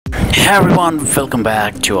Hey everyone, welcome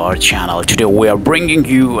back to our channel. Today we are bringing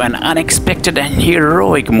you an unexpected and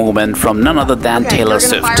heroic moment from none other than Taylor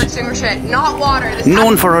Swift. Fire extinguish it, not water.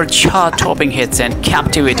 Known for her chart-topping hits and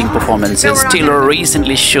captivating performances, Taylor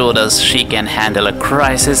recently showed us she can handle a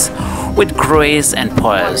crisis with grace and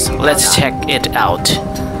poise. Let's check it out.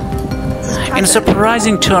 In a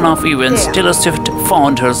surprising turn of events, Taylor Swift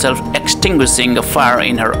found herself extinguishing a fire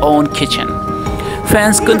in her own kitchen.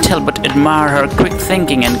 Fans couldn't help but admire her quick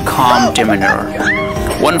thinking and calm demeanor.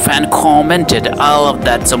 One fan commented, "I love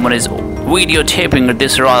that someone is videotaping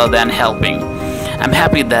this rather than helping. I'm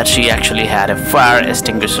happy that she actually had a fire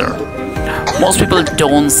extinguisher." Most people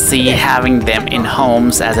don't see having them in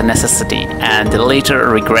homes as a necessity and later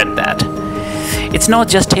regret that. It's not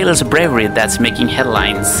just Taylor's bravery that's making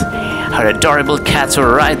headlines. Her adorable cats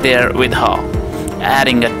were right there with her,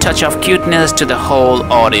 adding a touch of cuteness to the whole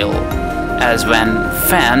ordeal. As one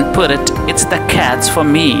fan put it, "It's the cats for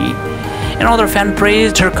me." Another fan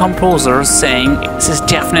praised her composure, saying she's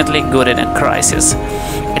definitely good in a crisis.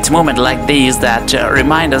 It's moments like these that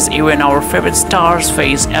remind us even our favorite stars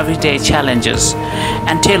face everyday challenges,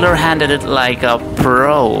 and Taylor handled it like a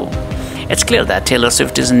pro. It's clear that Taylor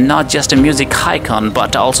Swift is not just a music icon,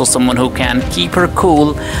 but also someone who can keep her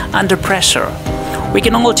cool under pressure. We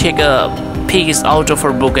can all take a piece out of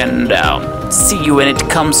her book and see when it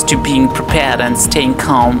comes to being prepared and staying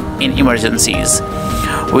calm in emergencies.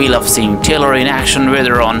 We love seeing Taylor in action,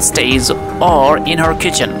 whether on stage or in her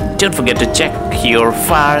kitchen. Don't forget to check your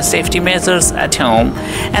fire safety measures at home,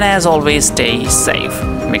 and as always, stay safe.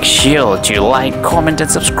 Make sure to like, comment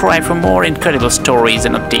and subscribe for more incredible stories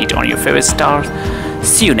and update on your favorite stars.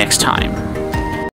 See you next time.